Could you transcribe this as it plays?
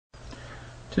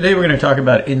Today we're going to talk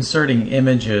about inserting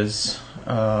images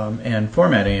and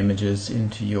formatting images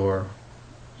into your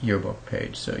yearbook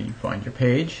page. So you find your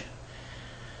page,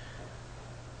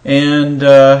 and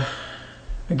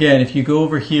again, if you go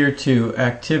over here to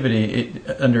activity,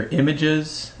 under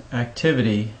images,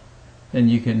 activity, then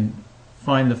you can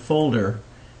find the folder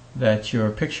that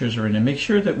your pictures are in, and make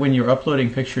sure that when you're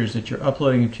uploading pictures that you're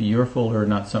uploading them to your folder,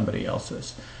 not somebody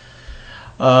else's.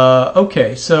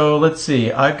 Okay, so let's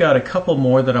see. I've got a couple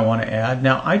more that I want to add.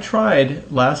 Now, I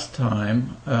tried last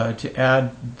time to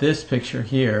add this picture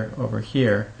here over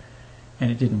here,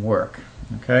 and it didn't work.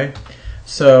 Okay,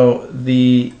 so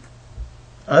the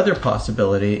other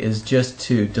possibility is just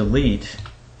to delete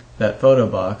that photo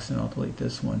box, and I'll delete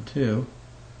this one too,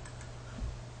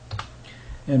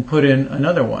 and put in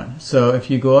another one. So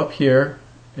if you go up here,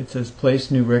 it says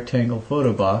place new rectangle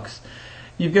photo box.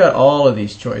 You've got all of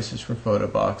these choices for photo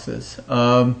boxes.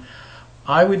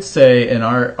 I would say, and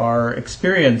our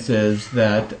experience is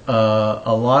that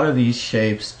a lot of these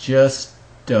shapes just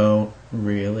don't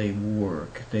really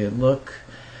work. They look,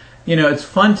 you know, it's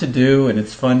fun to do and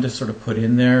it's fun to sort of put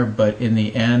in there, but in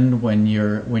the end, when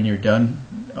you're done,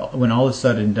 when all is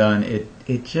said and done, it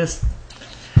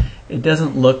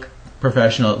doesn't look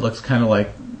professional. It looks kind of like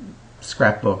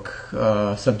scrapbook,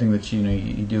 something that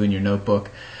you do in your notebook.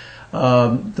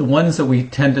 The ones that we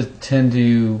tend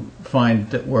to find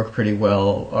that work pretty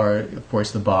well are, of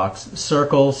course, the box.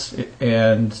 Circles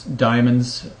and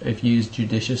diamonds, if used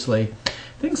judiciously.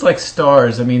 Things like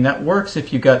stars, I mean, that works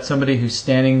if you've got somebody who's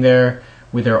standing there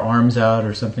with their arms out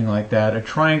or something like that. A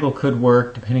triangle could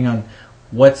work depending on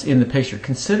what's in the picture.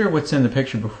 Consider what's in the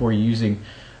picture before using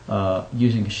a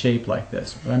shape like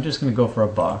this. But I'm just going to go for a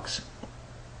box.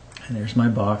 And there's my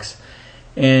box.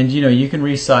 And you can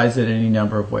resize it any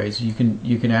number of ways. You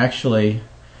can actually,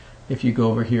 if you go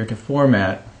over here to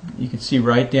format, you can see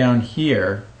right down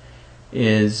here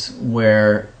is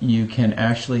where you can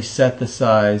actually set the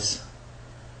size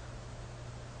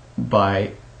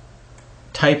by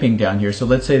typing down here. So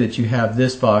let's say that you have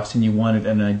this box and you wanted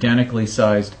an identically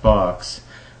sized box.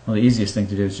 Well, the easiest thing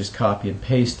to do is just copy and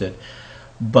paste it.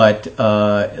 But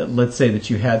let's say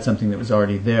that you had something that was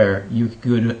already there. You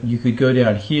could go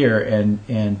down here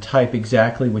and type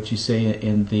exactly what you say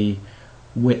in the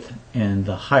width and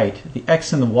the height. The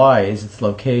X and the Y is its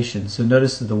location. So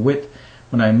notice that the width,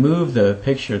 when I move the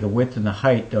picture, the width and the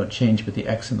height don't change, but the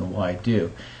X and the Y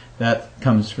do. That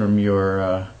comes from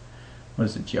your, what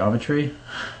is it, geometry?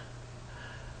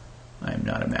 I'm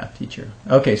not a math teacher.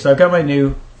 Okay, so I've got my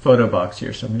new photo box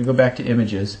here. So I'm going to go back to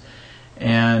images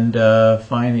and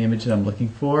find the image that I'm looking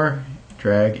for,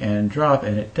 drag and drop,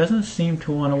 and it doesn't seem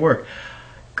to want to work.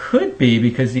 Could be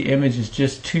because the image is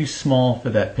just too small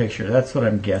for that picture. That's what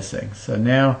I'm guessing. So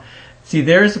now, see,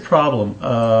 there's a problem.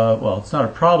 Well, it's not a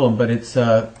problem, but it's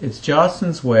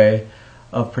Jostens' way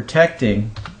of protecting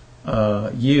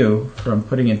you from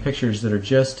putting in pictures that are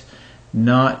just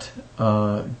not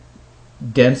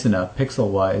dense enough,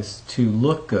 pixel-wise, to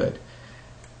look good.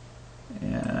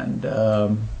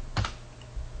 And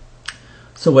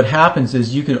so what happens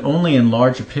is you can only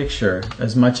enlarge a picture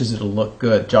as much as it'll look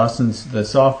good. Jostens, the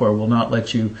software, will not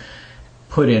let you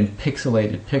put in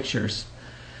pixelated pictures.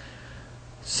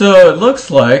 So it looks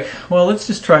like, well, let's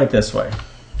just try it this way.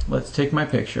 Let's take my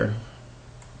picture,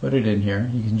 put it in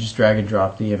here. You can just drag and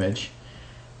drop the image.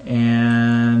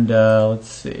 And let's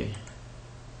see.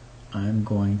 I'm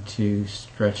going to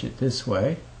stretch it this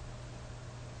way.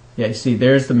 Yeah, you see,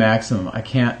 there's the maximum. I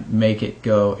can't make it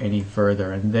go any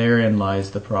further, and therein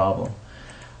lies the problem.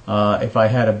 If I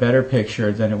had a better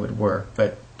picture, then it would work,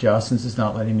 but Jostens is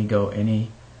not letting me go any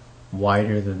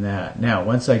wider than that. Now,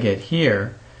 once I get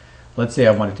here, let's say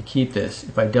I wanted to keep this.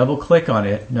 If I double-click on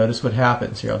it, notice what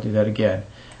happens. Here, I'll do that again.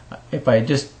 If I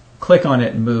just click on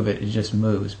it and move it, it just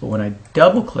moves. But when I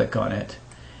double-click on it,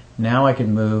 now I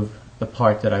can move the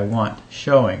part that I want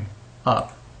showing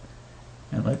up.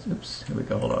 And let's, oops, here we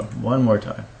go, hold on, one more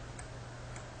time.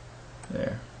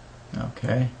 There,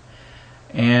 okay.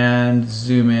 And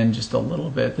zoom in just a little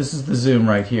bit. This is the zoom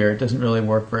right here. It doesn't really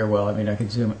work very well. I mean, I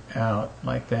could zoom out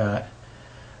like that.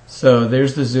 So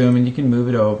there's the zoom, and you can move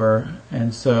it over.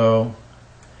 And so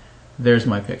there's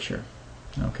my picture,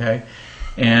 okay?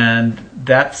 And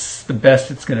that's the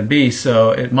best it's going to be.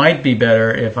 So it might be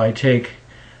better if I take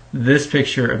this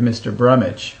picture of Mr.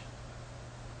 Brummage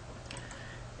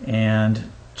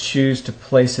and choose to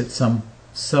place it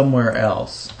somewhere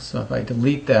else. So if I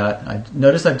delete that,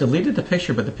 notice I've deleted the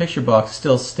picture, but the picture box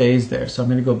still stays there. So I'm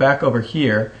going to go back over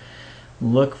here,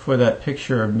 look for that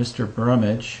picture of Mr.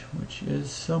 Brummage, which is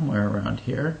somewhere around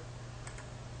here.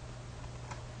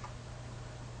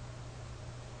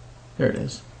 There it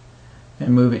is.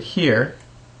 and move it here.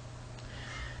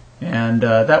 And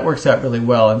that works out really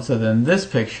well. And so then this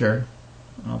picture,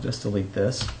 I'll just delete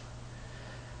this,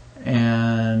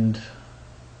 and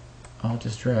I'll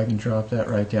just drag and drop that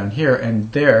right down here,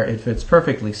 and there it fits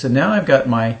perfectly. So now I've got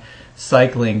my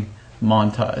cycling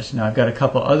montage. Now I've got a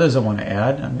couple others I want to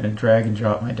add. I'm going to drag and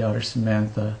drop my daughter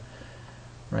Samantha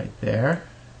right there.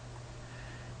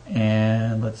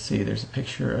 And let's see, there's a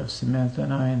picture of Samantha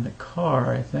and I in the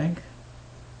car, I think.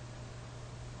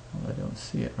 Well, I don't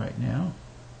see it right now.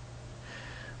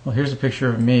 Well, here's a picture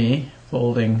of me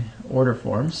folding order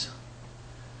forms.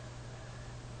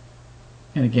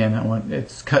 And again,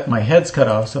 my head's cut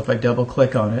off, so if I double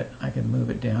click on it, I can move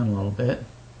it down a little bit.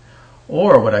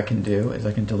 Or what I can do is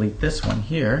I can delete this one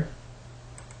here.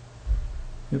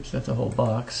 Oops, that's a whole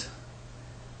box.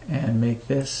 And make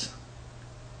this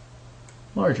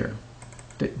larger.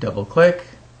 Double click,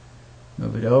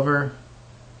 move it over.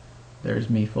 There's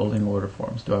me folding order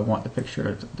forms. Do I want the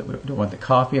picture? Do I want the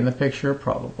copy in the picture?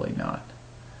 Probably not.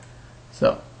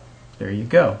 So there you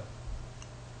go.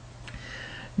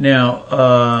 Now,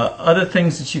 other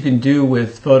things that you can do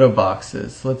with photo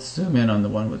boxes. Let's zoom in on the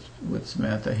one with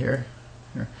Samantha here.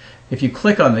 If you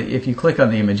click on the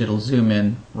image, it'll zoom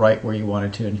in right where you want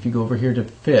it to. And if you go over here to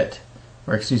fit,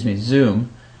 or excuse me,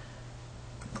 zoom,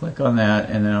 click on that,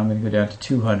 and then I'm going to go down to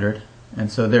 200. And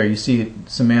so there you see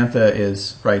Samantha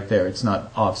is right there. It's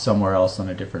not off somewhere else on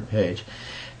a different page.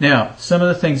 Now, some of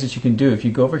the things that you can do, if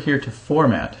you go over here to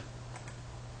Format,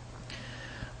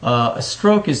 a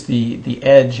stroke is the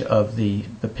edge of the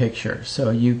picture.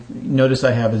 So you notice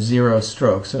I have a 0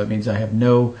 stroke, so it means I have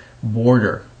no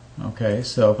border. Okay,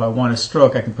 so if I want a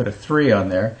stroke, I can put a 3 on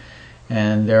there,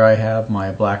 and there I have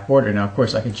my black border. Now, of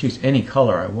course, I can choose any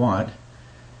color I want.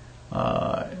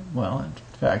 Well, in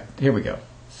fact, here we go.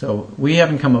 So we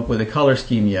haven't come up with a color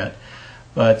scheme yet,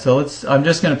 but so I'm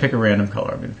just going to pick a random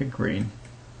color. I'm going to pick green.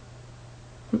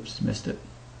 Oops, missed it.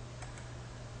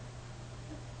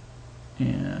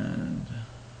 And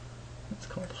it's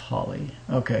called Holly.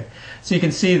 Okay, so you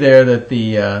can see there that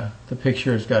the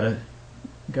picture has got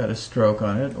a stroke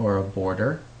on it, or a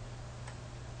border.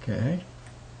 Okay,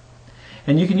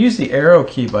 and you can use the arrow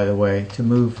key, by the way, to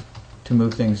move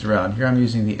things around. Here I'm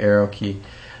using the arrow key.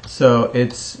 So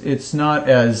it's not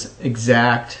as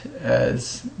exact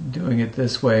as doing it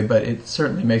this way, but it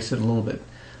certainly makes it a little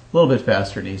bit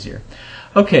faster and easier.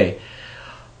 Okay,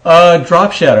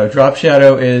 drop shadow. Drop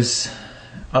shadow is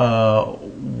well,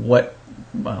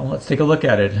 let's take a look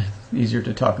at it. Easier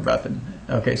to talk about than.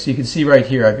 Okay, so you can see right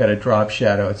here I've got a drop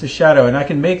shadow. It's a shadow, and I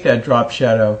can make that drop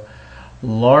shadow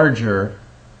larger,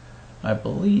 I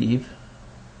believe.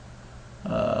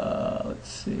 Let's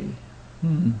see.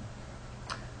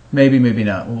 Maybe, maybe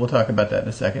not. We'll talk about that in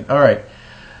a second. All right.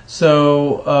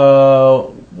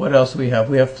 So what else do we have?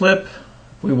 We have flip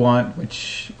if we want,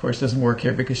 which of course doesn't work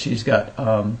here because she's got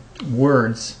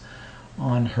words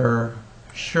on her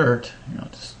shirt. I'll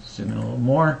just zoom in a little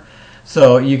more.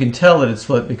 So you can tell that it's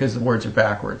flipped because the words are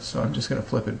backwards. So I'm just going to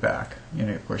flip it back. You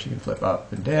know, of course, you can flip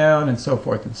up and down and so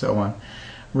forth and so on.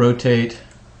 Rotate.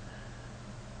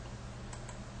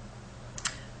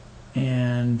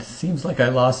 And seems like I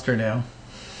lost her now.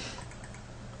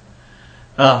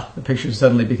 The picture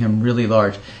suddenly became really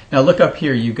large. Now look up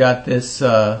here. You got this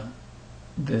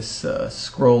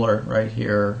scroller right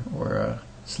here, or a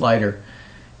slider,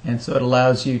 and so it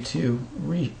allows you to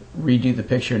redo the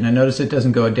picture. Now notice it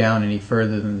doesn't go down any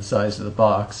further than the size of the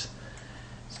box.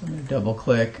 So I'm going to double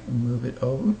click and move it.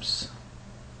 Oh, oops,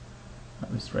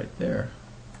 that was right there.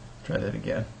 Try that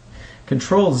again.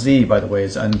 Control Z, by the way,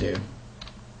 is undo.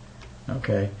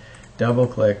 Okay, double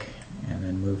click and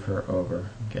then move her over,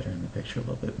 get her in the picture a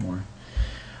little bit more.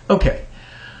 Okay,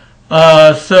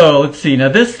 so let's see. Now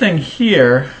this thing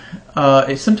here,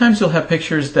 sometimes you'll have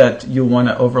pictures that you'll want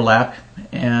to overlap,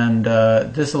 and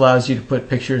this allows you to put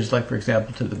pictures, like for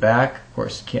example, to the back. Of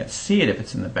course, you can't see it if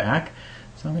it's in the back,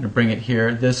 so I'm going to bring it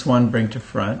here. This one, bring to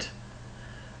front.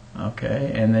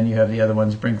 Okay, and then you have the other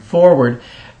ones, bring forward.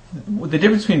 The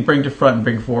difference between bring to front and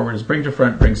bring forward is bring to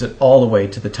front brings it all the way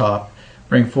to the top.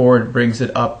 Bring forward brings it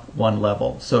up one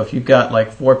level. So if you've got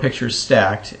like 4 pictures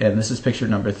stacked, and this is picture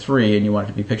number 3, and you want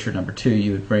it to be picture number 2,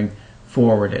 you would bring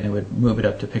forward and it would move it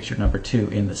up to picture number 2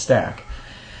 in the stack.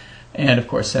 And of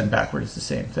course, send backward is the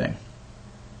same thing.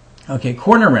 Okay,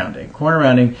 corner rounding. Corner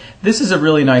rounding. This is a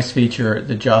really nice feature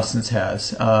that Jostens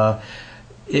has.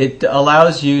 It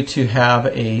allows you to have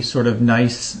a sort of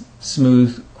nice,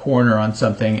 smooth corner on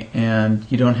something, and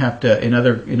you don't have to. In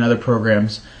other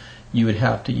programs, you would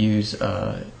have to use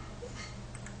a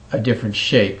different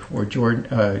shape. Where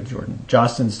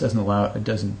Jostens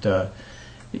doesn't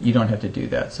you don't have to do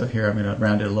that. So here I'm going to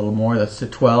round it a little more. That's to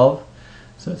 12.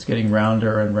 So it's getting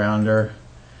rounder and rounder.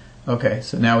 Okay,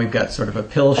 so now we've got sort of a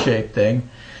pill-shaped thing.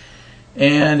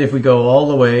 And if we go all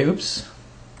the way, oops,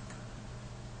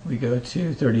 we go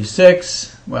to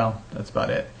 36. Well, that's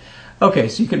about it. Okay,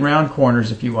 so you can round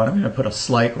corners if you want. I'm going to put a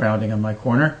slight rounding on my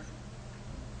corner.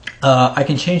 I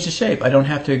can change the shape. I don't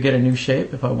have to get a new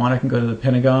shape. If I want, I can go to the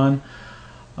Pentagon.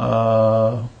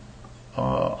 Odd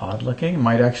looking. It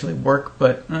might actually work,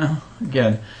 but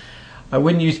again, I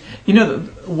wouldn't use, you know,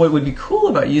 what would be cool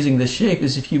about using this shape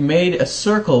is if you made a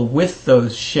circle with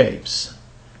those shapes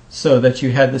so that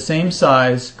you had the same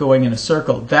size going in a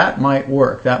circle. That might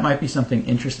work. That might be something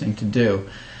interesting to do.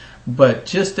 But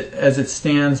just as it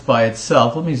stands by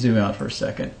itself, let me zoom out for a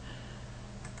second.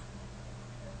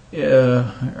 Here,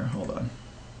 hold on.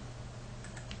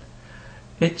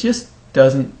 It just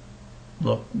doesn't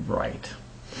look right.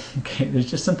 Okay, there's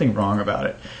just something wrong about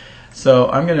it.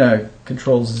 So I'm going to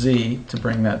Control Z to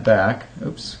bring that back.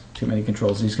 Oops, too many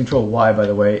Control Z's. Control Y, by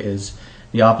the way, is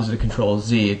the opposite of Control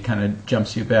Z. It kind of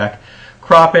jumps you back.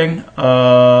 Cropping,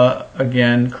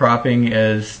 again, cropping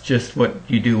is just what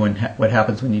you do when what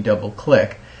happens when you double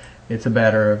click. It's a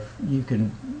matter of you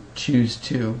can choose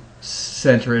to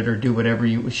center it or do whatever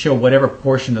you show whatever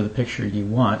portion of the picture you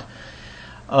want.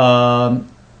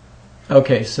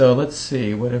 Okay, so let's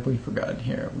see, what have we forgotten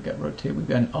here? We've got rotate, we've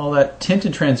got all that. Tint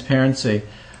and transparency.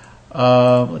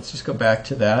 Let's just go back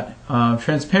to that.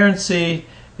 Transparency,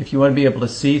 if you want to be able to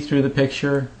see through the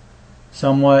picture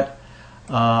somewhat.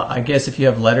 I guess if you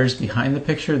have letters behind the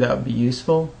picture, that would be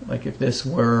useful. Like if this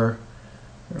were,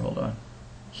 hold on,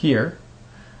 here,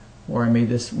 or I made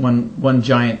this one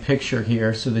giant picture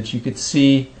here so that you could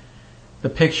see the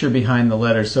picture behind the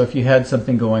letters. So if you had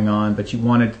something going on, but you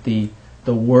wanted the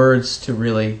words to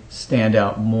really stand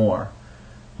out more,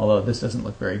 although this doesn't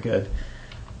look very good,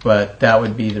 but that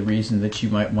would be the reason that you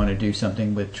might want to do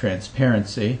something with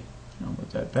transparency. I'll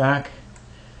move that back.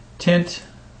 Tint,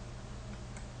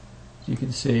 as you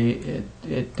can see,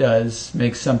 it does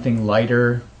make something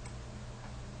lighter,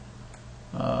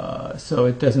 so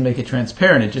it doesn't make it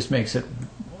transparent, it just makes it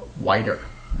whiter.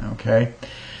 Okay.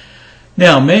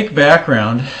 Now make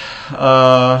background.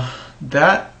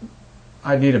 That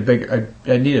I need a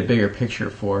bigger picture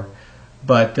for,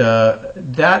 but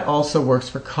that also works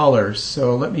for colors.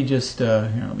 So let me just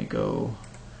here, let me go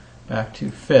back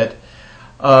to fit.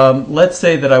 Let's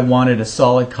say that I wanted a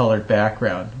solid colored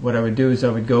background. What I would do is I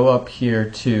would go up here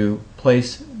to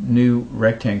place new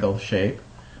rectangle shape,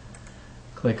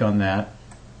 click on that,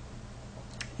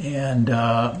 and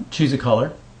choose a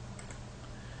color.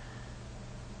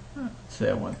 Let's say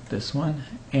I want this one,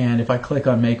 and if I click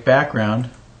on make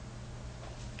background,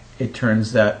 it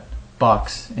turns that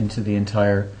box into the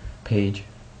entire page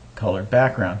color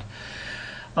background.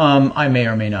 I may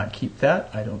or may not keep that.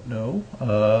 I don't know.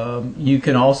 You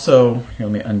can also, here,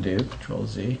 let me undo, Control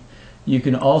Z. You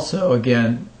can also,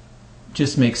 again,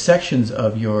 just make sections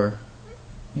of your,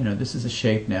 this is a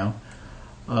shape now.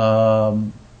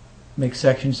 Make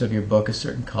sections of your book a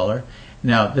certain color.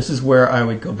 Now, this is where I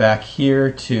would go back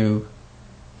here to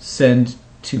send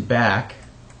to back,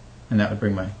 and that would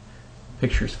bring my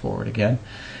pictures forward again.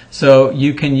 So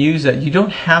you can use that. You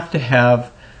don't have to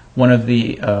have one of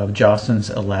the Jostens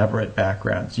elaborate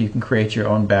backgrounds. You can create your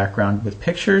own background with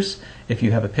pictures if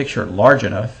you have a picture large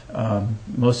enough.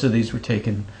 Most of these were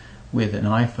taken with an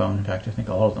iPhone. In fact, I think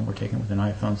all of them were taken with an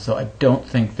iPhone, so I don't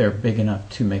think they're big enough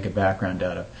to make a background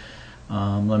out of.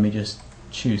 Let me just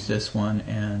choose this one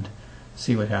and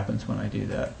see what happens when I do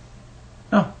that.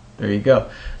 Oh, there you go.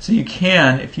 So you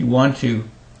can, if you want to,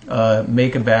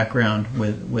 make a background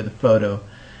with a photo.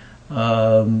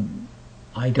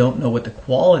 I don't know what the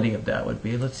quality of that would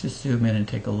be. Let's just zoom in and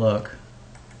take a look.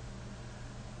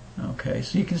 Okay,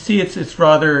 so you can see it's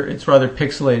rather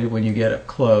pixelated when you get up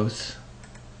close.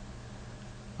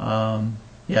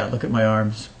 Yeah, look at my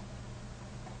arms.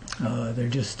 They're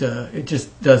just it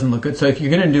just doesn't look good. So if you're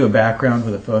going to do a background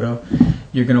with a photo,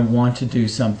 you're going to want to do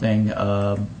something. You're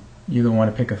going to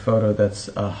want to pick a photo that's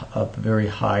of very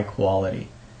high quality.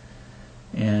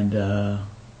 And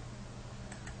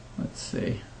let's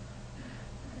see.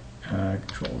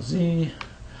 Control Z.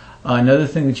 Another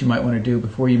thing that you might want to do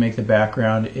before you make the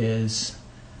background is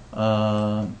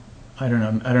I don't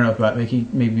know about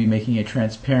maybe making it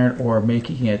transparent or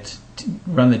making it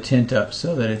run the tint up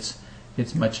so that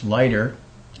it's much lighter.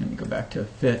 Let me go back to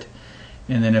fit,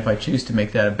 and then if I choose to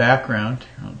make that a background,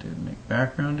 I'll do make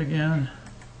background again.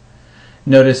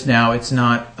 Notice now it's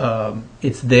not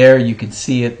it's there, you can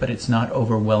see it, but it's not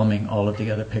overwhelming all of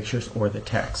the other pictures or the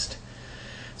text.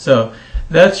 So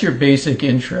that's your basic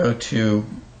intro to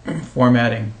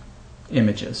formatting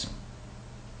images.